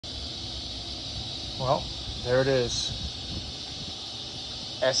Well, there it is.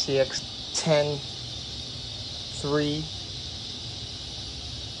 Scx10.3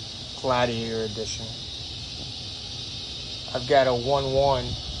 Gladiator edition. I've got a 1-1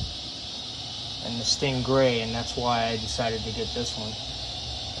 and the Sting Gray, and that's why I decided to get this one.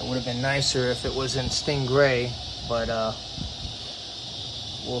 It would have been nicer if it was in Sting Gray, but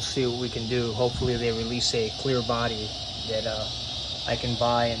we'll see what we can do. Hopefully they release a clear body that I can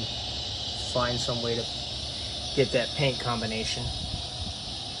buy and find some way to get that paint combination.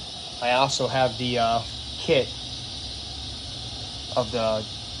 I also have the kit of the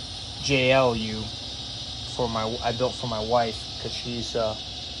JLU I built for my wife, because she's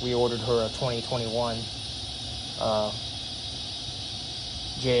we ordered her a 2021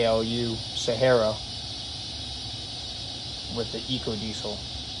 JLU Sahara with the Eco Diesel,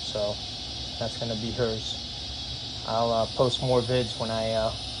 so that's gonna be hers. I'll post more vids when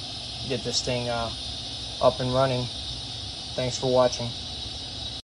I get this thing up and running. Thanks for watching.